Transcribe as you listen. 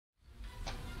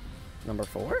Number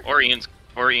 4? Or Ian's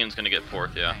gonna get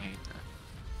 4th, yeah. I hate that.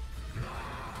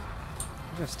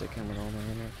 I'm gonna stick him with all my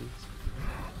anarchies.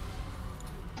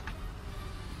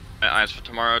 I asked for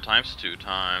tomorrow ×2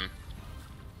 time.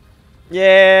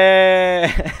 Yeah!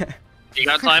 You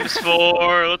got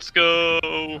 ×4, let's go!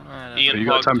 Ian, You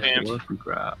got Pog, ×4,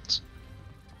 congrats.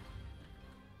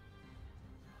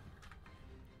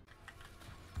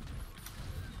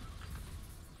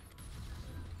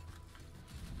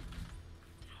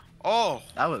 Oh!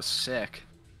 That was sick.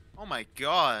 Oh my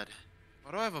god.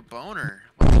 Why do I have a boner?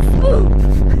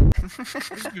 What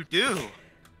did you do?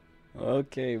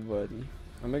 Okay, buddy.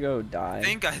 I'm gonna go die. I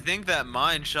think that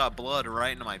mine shot blood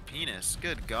right into my penis.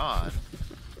 Good god.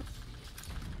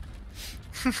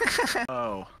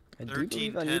 Oh. I do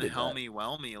believe I 1310 needed help that. me,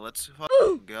 well me. Let's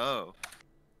fucking go.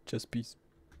 Just peace.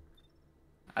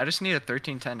 I just need a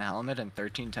 1310 helmet and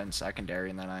 1310 secondary,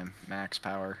 and then I'm max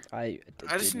power. I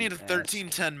just need a didn't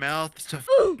 1310 mouth to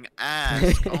fucking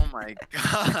ask. Oh my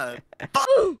god.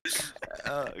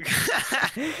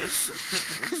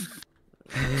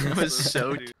 That was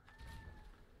so.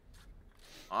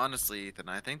 Honestly, Ethan,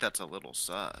 I think that's a little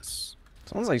sus.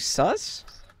 Sounds like sus?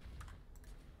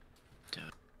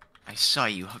 I saw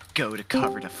you go to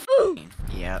cover to f***ing.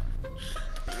 Yep.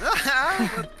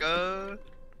 Let's go.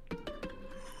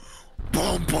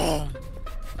 Boom, boom.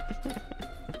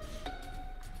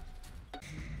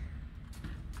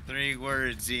 3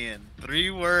 words, Ian. 3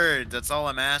 words. That's all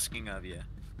I'm asking of you.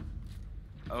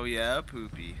 Oh yeah,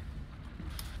 poopy.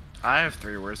 I have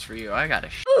 3 words for you. I got a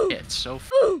shit so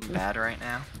f***ing bad right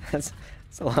now. That's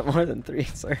a lot more than 3,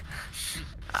 sir.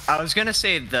 I was gonna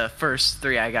say the first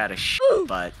 3 I got a shit,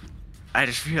 but I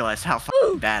just realized how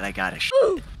f***ing bad I got a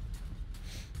shit.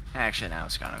 Actually, now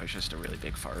it's gone. It was just a really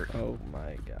big fart. Oh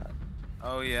my god.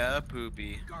 Oh yeah,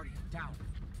 poopy. Guardian down.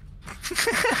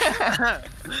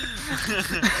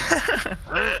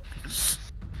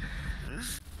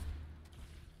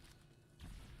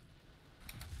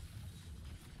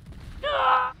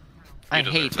 I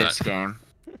You hate deserve this that. game.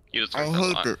 You just I learned that a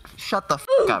hate lot. it. Shut the f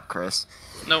up, Chris.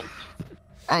 Nope.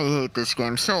 I hate this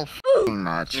game so f***ing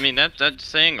much. I mean, that's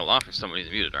saying a lot for somebody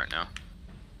who's muted right now.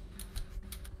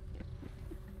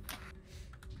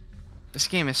 This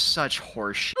game is such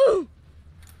horse.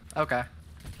 Okay.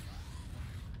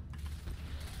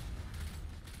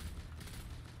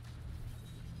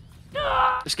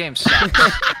 This game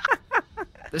sucks.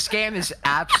 This game is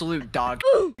absolute dog.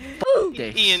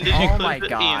 Dicks. Ian, did you Oh clip my it?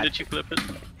 god. Ian, did you clip it?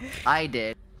 I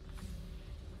did.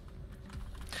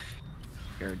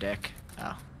 You're a dick.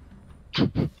 Oh.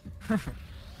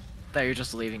 Thought you're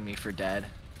just leaving me for dead.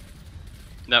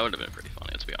 That would have been pretty funny,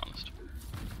 let's be honest.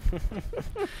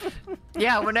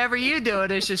 Yeah, whenever you do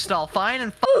it, it's just all fine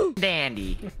and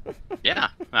dandy. Yeah,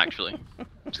 actually.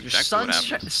 That's There's exactly what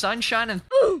happens. sunshine and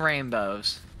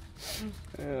rainbows.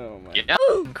 Oh my Yeah.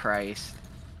 Christ.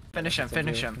 Finish him,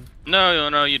 finish him.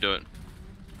 No, you do it.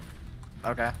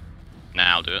 Okay. Nah,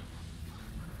 I'll do it.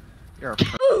 You're a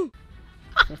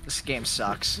This game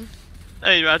sucks.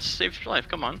 Hey, I just saved your life,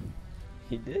 come on.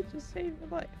 He did just save your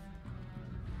life.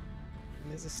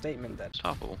 And there's a statement that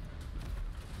Stoppable.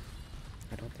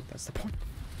 I don't think that's the point.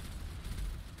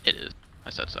 It is.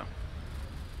 I said so.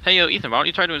 Hey, yo, Ethan, why don't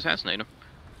you try to assassinate him?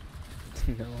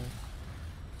 No.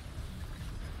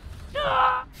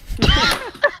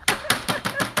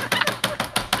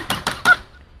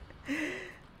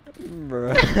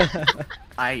 Bruh.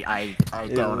 I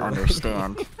don't Ew.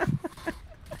 understand.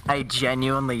 I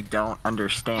genuinely don't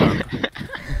understand.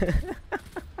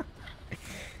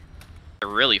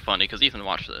 Really funny, because Ethan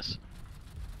watched this.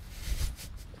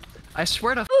 I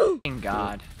swear to f***ing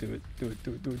God. Do it, do it,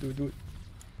 do it, do it, do it, do it.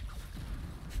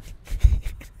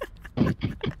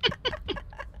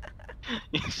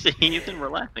 You see, Ethan, we're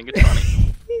laughing, it's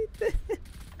funny.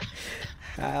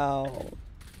 How?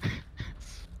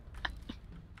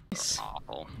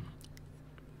 Awful.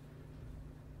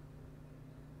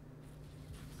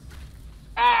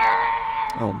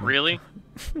 Oh my. Really?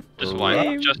 Just Yeah.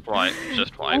 wipe. Just wipe.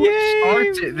 Just wipe. Yay!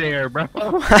 Starts it there, bro.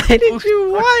 Why did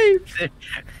you wipe?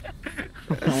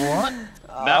 What?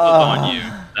 That was on you.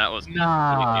 That was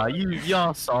Nah,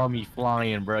 y'all saw me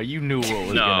flying, bro. You knew what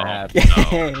was No. gonna happen.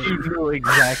 No. You knew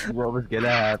exactly what was gonna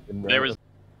happen, bro. There was.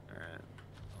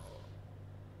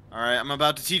 Alright, I'm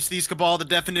about to teach these cabal the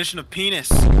definition of penis.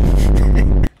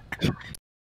 Let's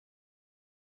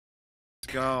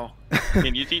go.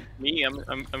 Can you teach me?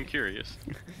 I'm curious.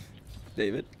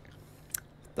 David.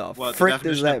 The What, the frick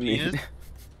does definition that of mean? penis?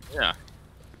 Yeah.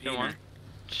 Come Peener. on.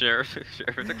 Share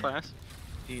with the class.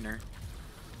 Peener.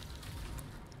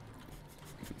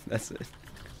 That's it.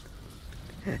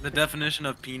 The definition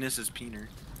of penis is peener.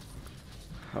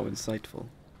 How insightful.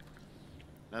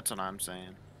 That's what I'm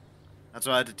saying. That's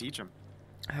what I had to teach him.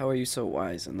 How are you so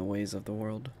wise in the ways of the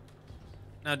world?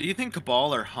 Now, do you think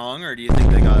Cabal are hung, or do you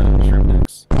think they got shrimp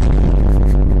necks?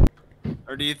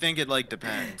 Or do you think it, like,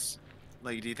 depends?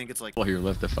 Like, do you think it's like... Well, here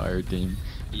left the fire team.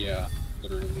 Yeah,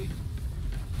 literally.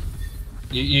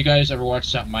 You guys ever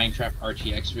watch that Minecraft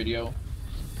RTX video?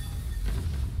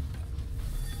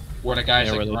 Where the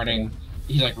guy's like running,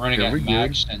 he's like running at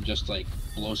max and just like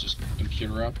blows his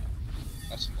computer up.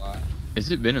 That's a lot.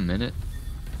 Has it been a minute?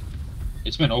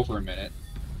 It's been over a minute.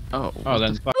 Oh. Oh,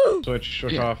 then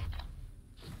switch off.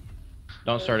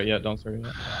 Don't start it yet. Don't start it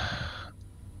yet.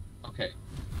 Okay.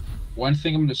 One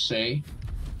thing I'm gonna say.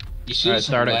 You see this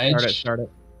start ledge?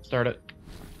 Start it.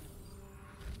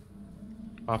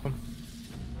 Pop him.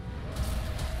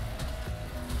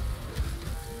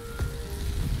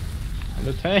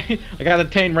 The tank. I got the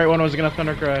tank right when I was gonna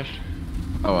thunder crash.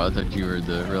 Oh, I thought you were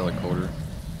the relic holder.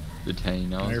 The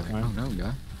tank. I was like, fine. oh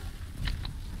no,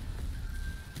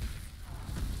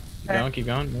 guy. Keep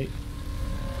going, mate.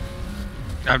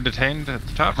 I'm detained at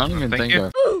the top. I don't even Thank think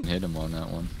you. I hit him on that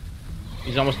one.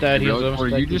 He's almost dead. He's Relic almost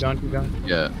holder, dead. Keep going.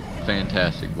 Yeah,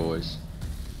 fantastic, boys.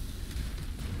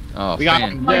 Oh, We got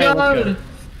him. fan- Yeah, let's go.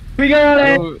 We got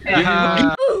it!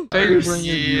 Oh, fake bringer,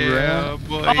 you rat.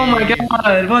 boy. Oh my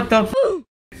god, what the f?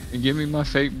 And give me my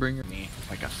fake bringer. Me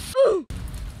like a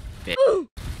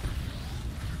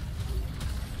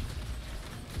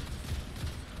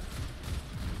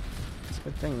It's a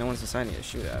good thing no one's deciding to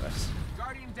shoot at us.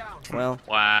 Well,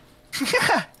 Wow.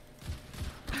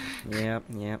 yep.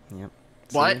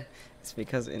 What? See? It's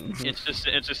because in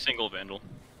It's a single vandal.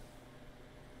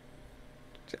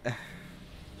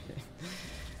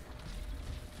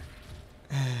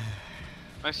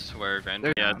 I swear,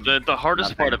 vandal. Yeah, the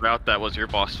hardest part about that was your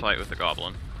boss fight with the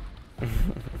goblin.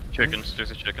 Chickens,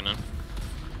 there's a chicken in.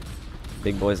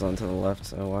 Big boy's on to the left,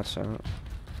 so watch out.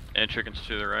 And chickens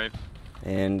to the right.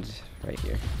 And right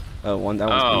here. Oh, one that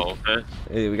one's Oh, okay.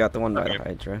 Hey, we got the one by Okay. the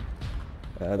Hydra.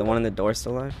 The one in the door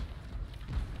still alive?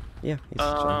 Yeah, he's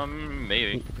chilling.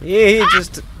 Maybe. He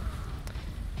just...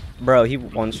 Bro, he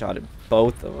one-shotted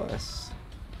both of us.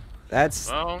 That's...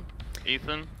 Well,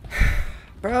 Ethan.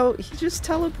 Bro, he just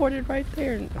teleported right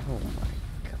there. And... Oh my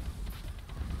god.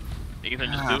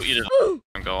 Ethan, just do either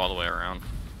and go all the way around.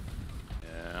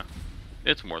 Yeah.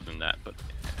 It's more than that, but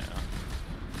yeah.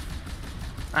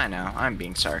 I know, I'm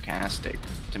being sarcastic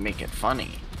to make it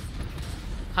funny.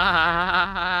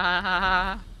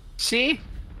 See?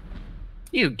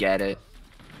 You get it.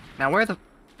 Now where the...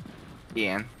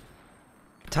 Ian.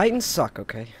 Titans suck,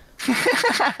 okay?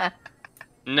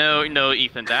 No,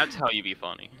 Ethan, that's how you be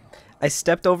funny. I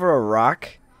stepped over a rock,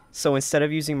 so instead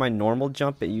of using my normal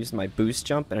jump, it used my boost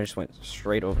jump, and I just went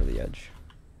straight over the edge.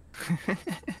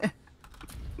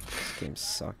 This game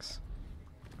sucks.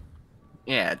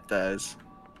 Yeah, it does.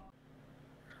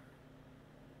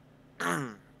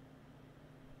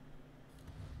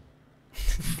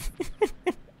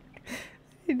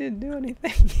 He didn't do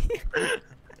anything.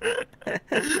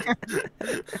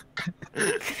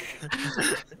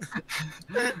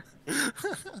 That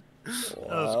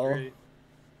was great.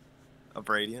 Of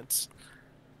radiance.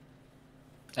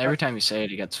 Every time you say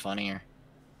it, it gets funnier.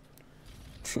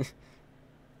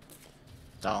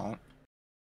 Don't.